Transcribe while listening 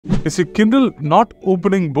Is your Kindle not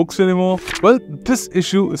opening books anymore? Well, this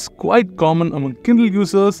issue is quite common among Kindle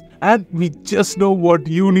users, and we just know what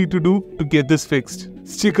you need to do to get this fixed.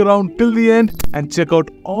 Stick around till the end and check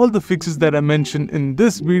out all the fixes that I mentioned in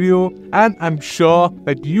this video, and I'm sure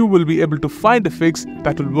that you will be able to find a fix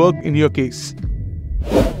that will work in your case.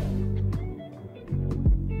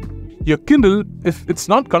 Your Kindle, if it's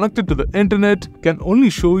not connected to the internet, can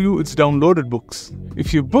only show you its downloaded books.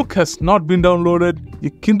 If your book has not been downloaded,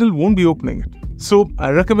 your Kindle won't be opening it. So I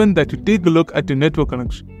recommend that you take a look at your network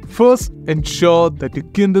connection. First, ensure that your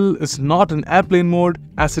Kindle is not in airplane mode,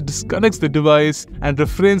 as it disconnects the device and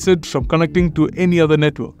refrains it from connecting to any other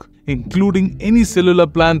network, including any cellular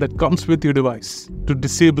plan that comes with your device. To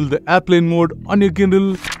disable the airplane mode on your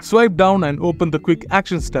Kindle, swipe down and open the Quick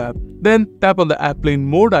Actions tab. Then tap on the airplane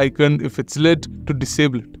mode icon if it's lit to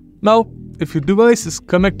disable it. Now, if your device is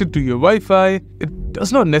connected to your Wi-Fi, it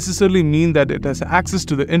does not necessarily mean that it has access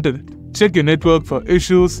to the internet. Check your network for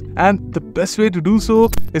issues, and the best way to do so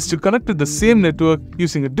is to connect to the same network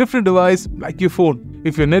using a different device like your phone.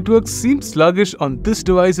 If your network seems sluggish on this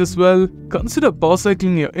device as well, consider power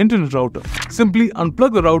cycling your internet router. Simply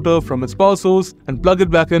unplug the router from its power source and plug it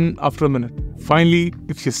back in after a minute. Finally,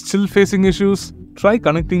 if you're still facing issues, try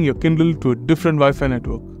connecting your Kindle to a different Wi-Fi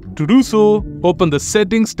network. To do so, open the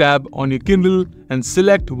Settings tab on your Kindle and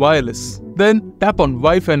select Wireless. Then tap on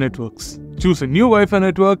Wi-Fi networks. Choose a new Wi-Fi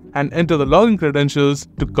network and enter the login credentials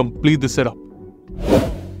to complete the setup.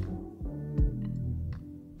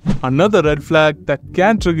 Another red flag that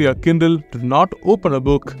can trigger your Kindle to not open a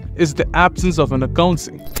book is the absence of an account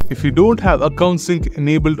sync. If you don't have account sync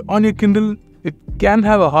enabled on your Kindle, it can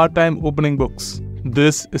have a hard time opening books.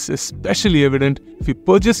 This is especially evident if you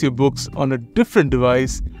purchase your books on a different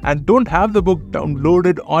device and don't have the book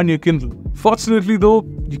downloaded on your Kindle. Fortunately though,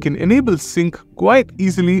 you can enable sync quite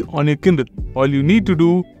easily on your Kindle. All you need to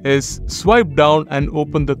do is swipe down and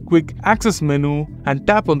open the Quick Access menu and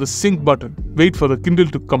tap on the sync button. Wait for the Kindle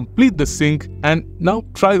to complete the sync, and now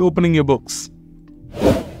try opening your books.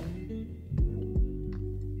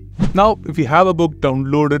 Now, if you have a book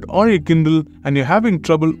downloaded on your Kindle and you're having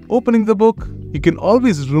trouble opening the book, you can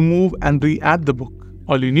always remove and re-add the book.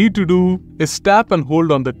 All you need to do is tap and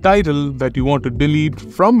hold on the title that you want to delete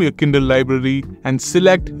from your Kindle library and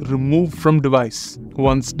select Remove from Device.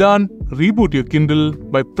 Once done, reboot your Kindle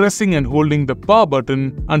by pressing and holding the power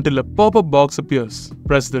button until a pop-up box appears.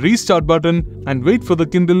 Press the restart button and wait for the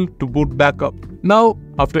Kindle to boot back up. Now,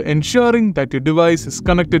 after ensuring that your device is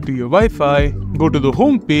connected to your Wi-Fi, go to the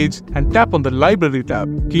home page and tap on the Library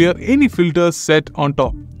tab. Clear any filters set on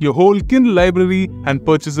top. Your whole Kindle library and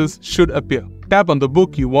purchases should appear. Tap on the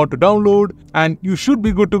book you want to download and you should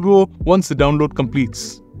be good to go once the download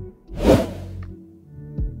completes.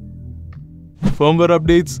 Firmware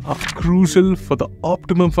updates are crucial for the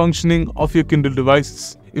optimum functioning of your Kindle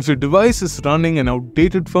devices. If your device is running an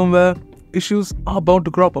outdated firmware, issues are bound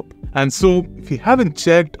to crop up. And so, if you haven't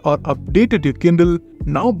checked or updated your Kindle,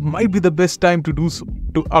 now might be the best time to do so.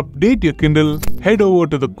 To update your Kindle, head over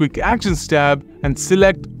to the Quick Actions tab and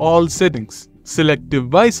select All Settings. Select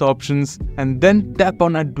Device Options and then tap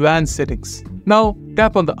on Advanced Settings. Now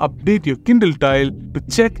tap on the Update Your Kindle tile to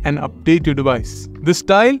check and update your device. This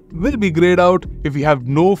tile will be grayed out if you have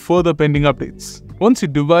no further pending updates. Once your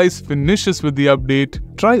device finishes with the update,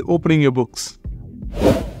 try opening your books.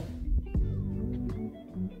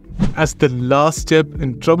 As the last step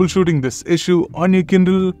in troubleshooting this issue on your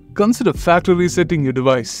Kindle, consider factory resetting your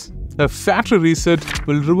device. A factory reset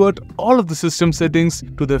will revert all of the system settings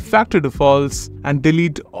to their factory defaults and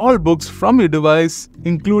delete all books from your device,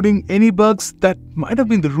 including any bugs that might have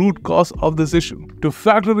been the root cause of this issue. To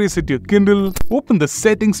factory reset your Kindle, open the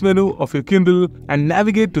Settings menu of your Kindle and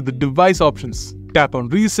navigate to the Device options. Tap on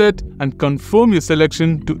Reset and confirm your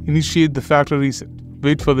selection to initiate the factory reset.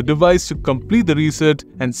 Wait for the device to complete the reset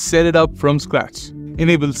and set it up from scratch.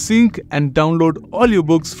 Enable sync and download all your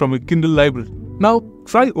books from your Kindle library. Now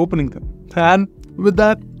try opening them. And with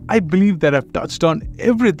that, I believe that I've touched on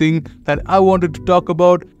everything that I wanted to talk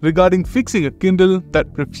about regarding fixing a Kindle that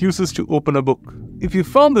refuses to open a book. If you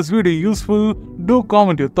found this video useful, do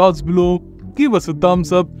comment your thoughts below, give us a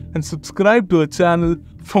thumbs up and subscribe to our channel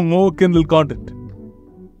for more Kindle content.